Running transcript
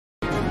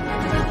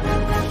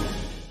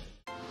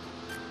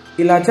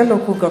Ilaje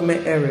local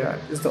government area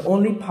is the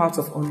only part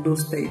of Ondo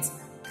State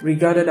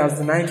regarded as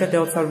the Niger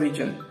Delta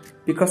region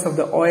because of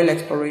the oil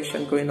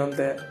exploration going on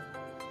there.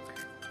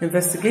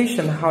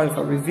 Investigation,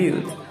 however,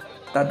 revealed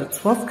that the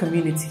 12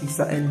 communities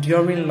are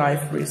enduring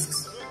life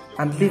risks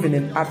and living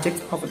in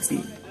abject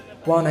poverty,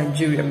 while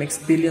Nigeria makes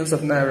billions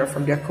of naira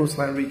from their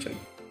coastline region.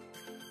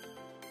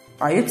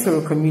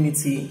 Ayetoro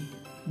community,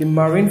 the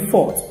marine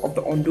fort of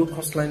the Ondo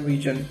coastline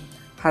region,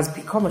 has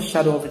become a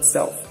shadow of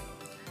itself.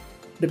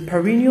 The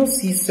perennial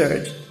sea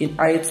surge in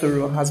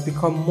Ayetoro has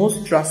become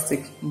most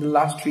drastic in the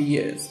last 3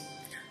 years,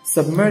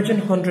 submerging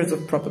hundreds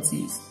of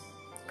properties.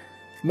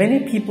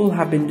 Many people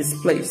have been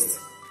displaced,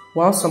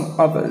 while some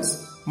others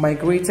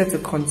migrated to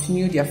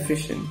continue their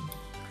fishing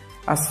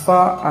as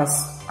far as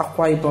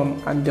Akwa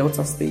Ibom and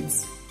Delta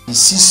states. The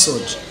sea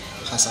surge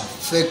has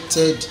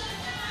affected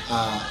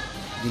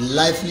the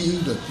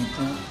livelihood of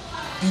people.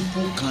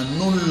 People can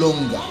no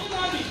longer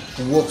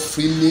walk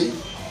freely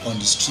on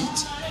the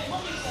street.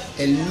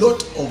 A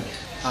lot of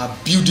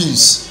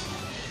buildings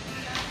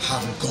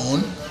have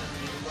gone.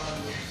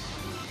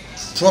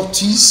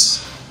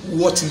 Properties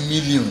worth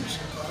millions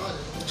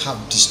have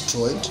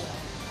destroyed.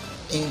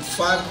 In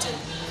fact,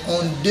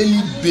 on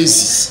daily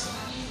basis,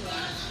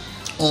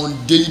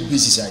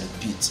 I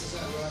repeat,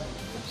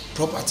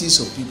 properties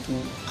of people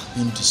are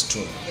being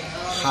destroyed.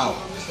 How?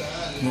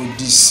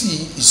 The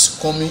sea is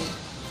coming.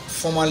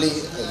 Formerly,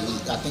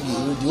 I think the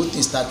whole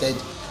thing started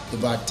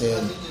about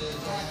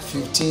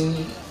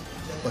 15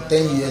 or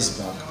 10 years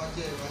back.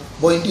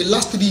 But in the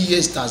last 3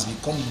 years, it has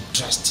become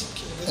drastic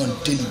on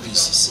daily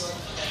basis.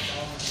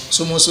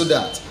 So much so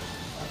that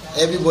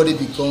everybody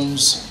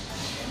becomes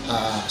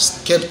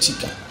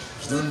skeptical.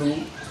 You don't know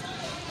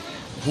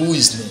who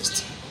is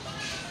next.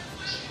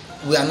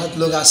 We are not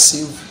longer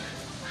safe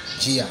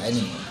here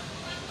anymore.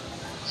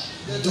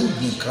 Though we've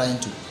been crying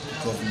to the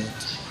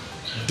government,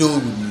 though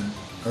we've been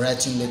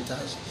writing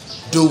letters,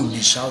 though we've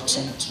been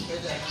shouting to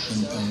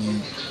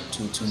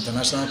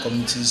international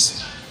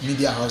communities,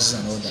 media houses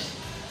and all that,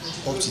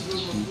 up to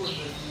today,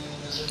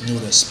 no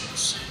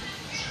response.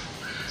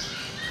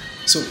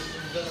 So,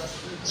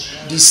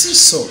 the sea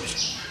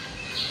surge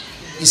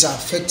is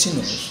affecting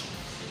us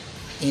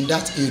in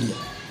that area.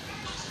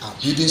 Our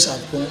buildings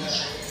have gone,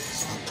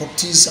 our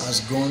properties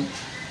has gone,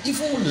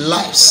 even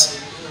lives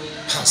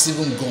has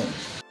even gone.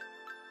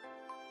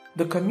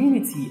 The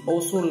community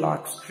also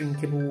lacks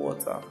drinking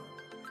water.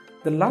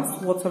 The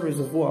last water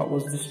reservoir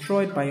was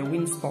destroyed by a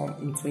windstorm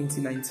in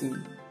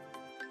 2019.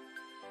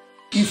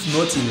 If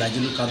not Ilaje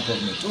local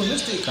government, Ondo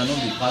State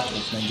cannot be part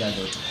of Niger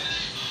Delta.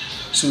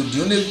 So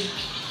the only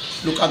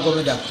local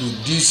government that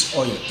produce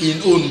oil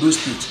in Ondo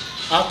State,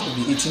 out of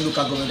the 18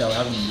 local government that we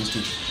have in Ondo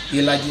State,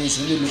 Ilaje is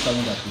the only local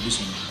government that produce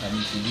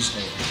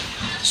oil.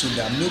 So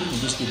that make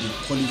Ondo State be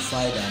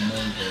qualified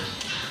among the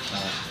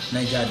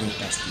Niger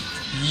Delta state.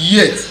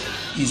 Yet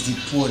is the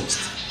poorest.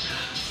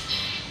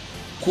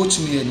 Quote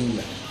me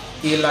anywhere.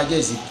 Ilaje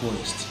is the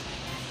poorest.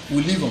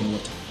 We live on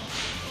water.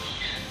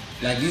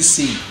 Like this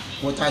saying,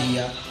 water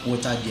here,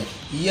 water there.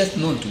 Yet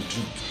none to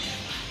drink.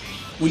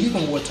 We live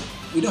on water.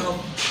 We don't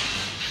have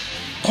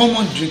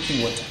common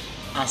drinking water.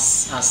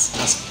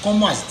 As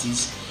common as it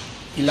is,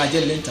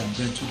 Ilaje, Lent and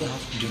Brent, we don't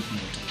have drinking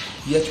water.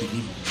 Yet we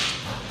live on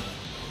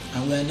water.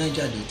 And we are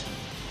Niger Delta.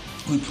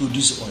 We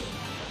produce oil.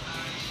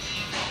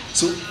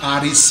 So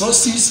our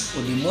resources,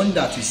 or the money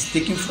that is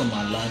taken from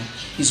our land,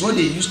 is what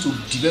they use to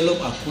develop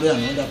Akure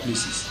and other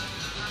places.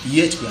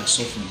 Yet we are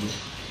suffering here.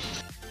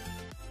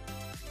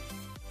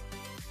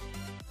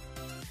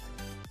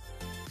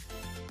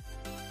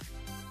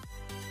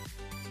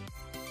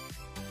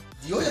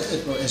 The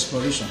oil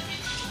exploration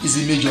is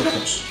a major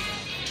cause.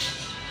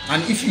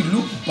 And if you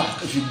look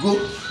back, if you go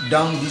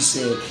down this,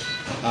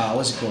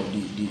 what's it called,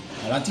 the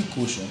Atlantic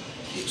Ocean,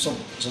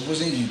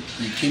 supposing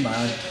you came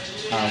around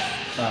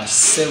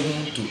 7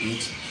 to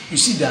 8, you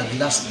see that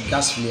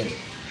gas flaring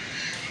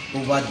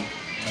over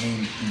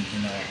in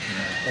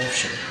our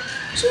offshore.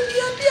 So they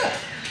are there.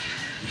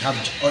 We have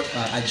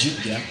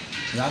abject there,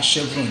 we have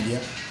Chevron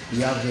there, we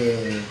have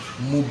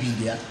Mobil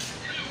there.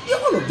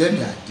 All of them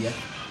are there.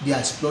 They are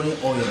exploring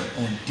oil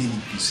on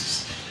daily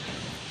basis.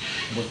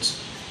 But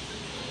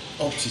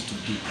up to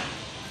today,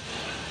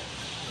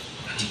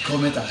 the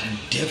government has been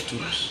deaf to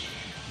us.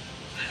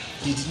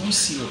 They did not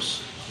see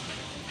us.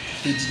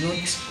 They did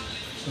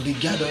not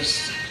regard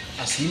us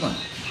as human.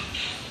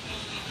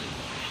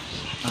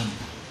 And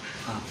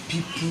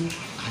people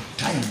are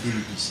dying on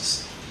daily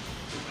basis.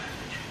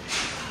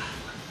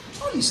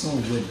 All is not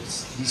well.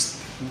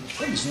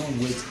 All is not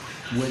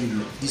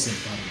well this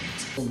environment.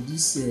 Of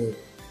this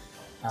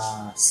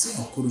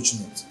sea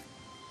encroachment,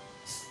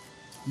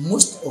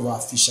 most of our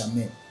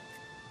fishermen,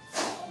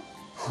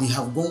 they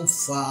have gone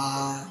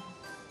far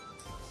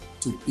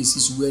to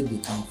places where they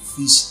can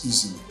fish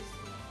easily.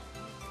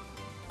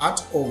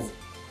 Out of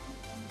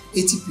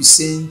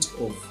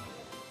 80% of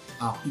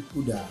our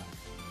people that are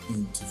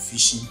into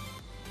fishing,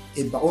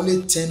 about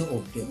only 10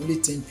 of them, only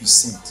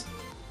 10%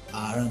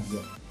 are around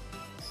here.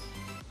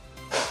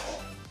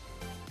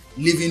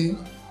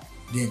 Leaving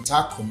the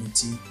entire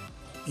community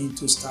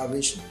into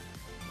starvation.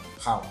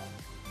 How?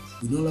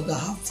 We no longer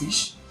have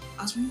fish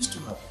as we used to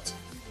have it.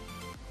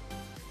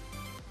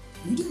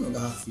 We no longer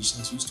have fish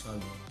as we used to have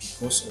it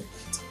because of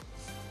that.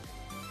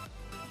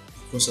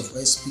 Because of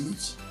oil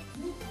spillage,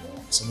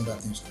 some other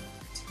things like that.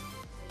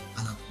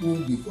 And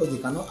because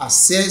they cannot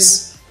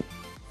access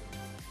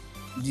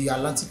the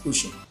Atlantic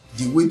Ocean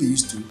the way they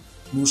used to,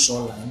 no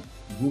shoreline,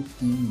 no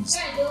things.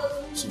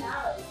 So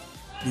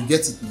you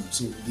get it now.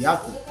 So they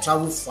have to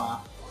travel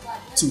far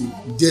to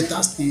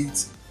Delta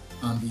State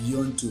and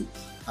beyond to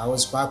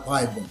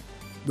Coastline,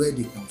 where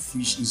they can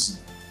fish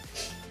easily.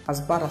 As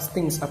bad as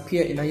things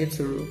appear in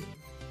Ayetoro,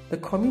 the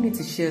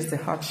community shares the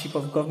hardship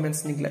of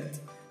government's neglect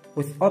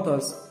with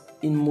others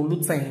in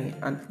Molutaini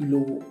and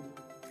Ilaje.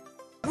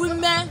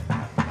 Women,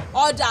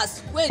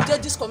 others, wey dey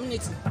this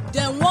community,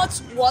 they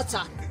want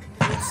water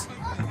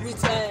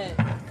with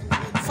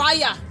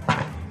fire.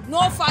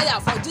 No fire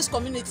for this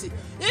community.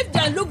 If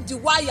they look the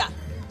wire,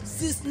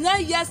 since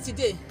 9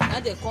 yesterday, now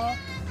they come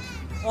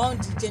on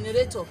the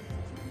generator.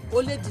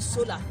 Only the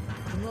solar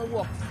do not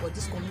work for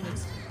this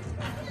community.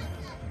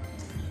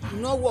 Do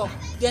not work.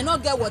 They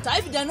not get water.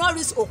 If they not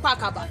reach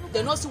Opakaba,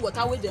 they not see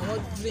water where they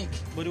want drink.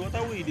 But the water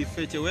where they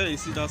fetch, where you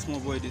see that small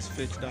boy they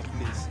fetch that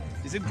place,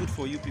 is it good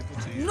for you people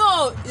to use?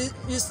 No,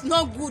 it's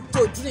not good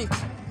to drink.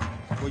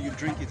 But you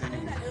drink it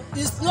anyway.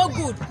 It's not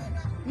good.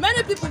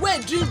 Many people wey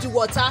drink the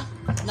water,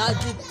 na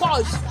the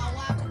purge,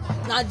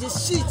 na the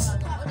shit.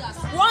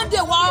 One day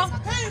one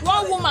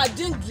woman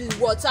drink the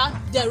water,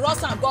 then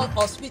rush and go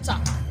hospital.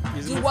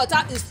 The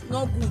water is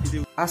not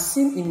good. As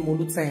seen in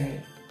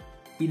Molutaini,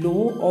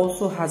 Ilaje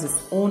also has its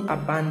own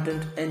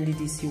abandoned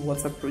NDDC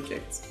water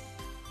project.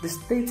 The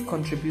state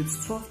contributes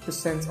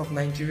 12% of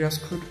Nigeria's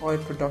crude oil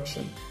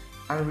production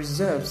and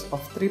reserves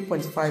of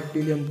 3.5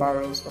 billion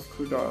barrels of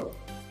crude oil.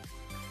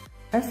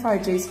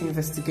 FIJ's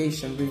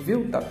investigation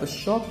revealed that the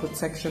shore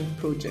protection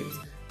project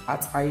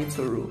at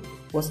Ayetoro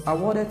was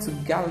awarded to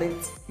Gallet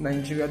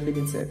Nigeria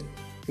Limited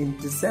in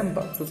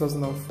December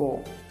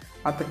 2004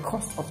 at the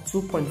cost of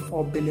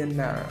 2.4 billion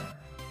naira,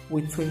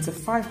 with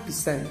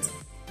 25%,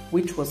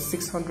 which was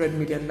 600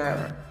 million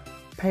naira,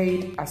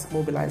 paid as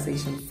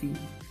mobilization fee.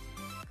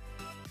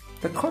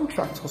 The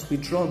contract was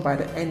withdrawn by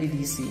the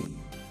NDDC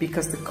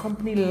because the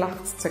company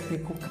lacked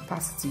technical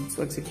capacity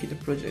to execute the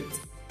project.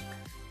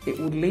 It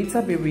would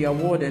later be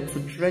re-awarded to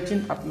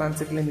Dredging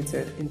Atlantic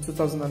Limited in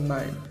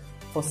 2009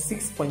 for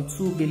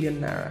 6.2 billion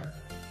naira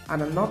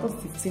and another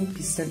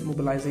 15%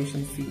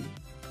 mobilization fee,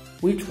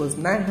 which was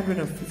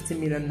 950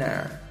 million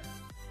naira,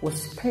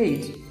 was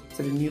paid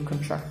to the new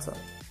contractor.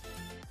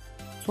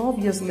 12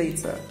 years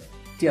later,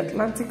 the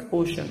Atlantic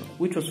Ocean,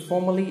 which was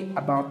formerly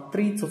about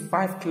 3 to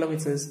 5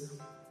 kilometers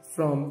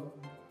from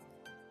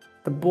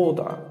the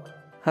border,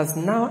 has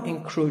now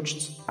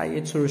encroached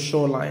Ayetoro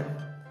shoreline.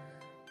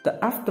 The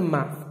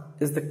aftermath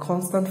is the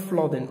constant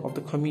flooding of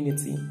the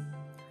community.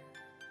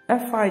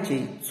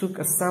 FIJ took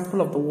a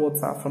sample of the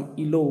water from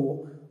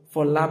Ilaje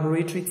for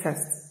laboratory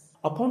tests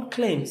upon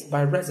claims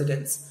by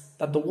residents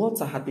that the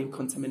water had been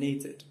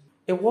contaminated.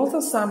 A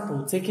water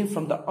sample taken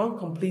from the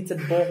uncompleted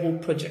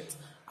borehole project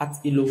at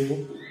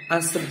Ilaje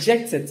and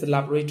subjected to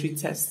laboratory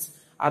tests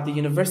at the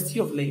University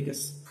of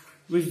Lagos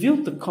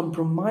revealed the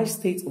compromised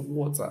state of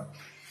water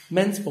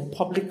meant for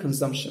public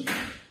consumption.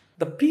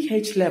 The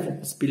pH level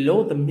was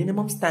below the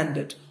minimum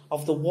standard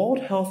of the World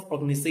Health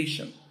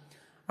Organization,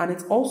 and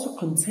it also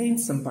contained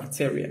some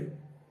bacteria.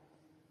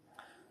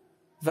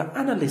 The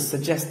analyst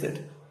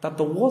suggested that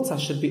the water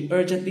should be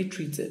urgently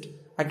treated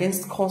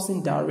against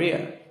causing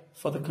diarrhea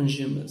for the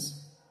consumers.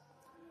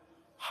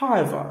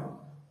 However,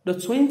 the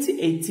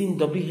 2018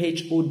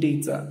 WHO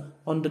data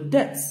on the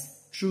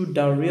deaths through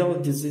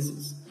diarrheal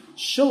diseases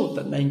showed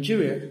that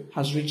Nigeria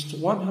has reached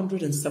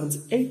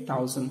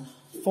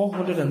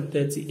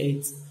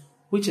 178,438,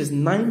 which is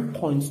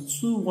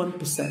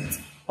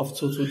 9.21% of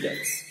total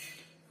deaths,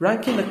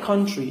 ranking the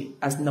country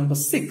as number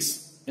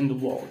 6 in the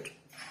world.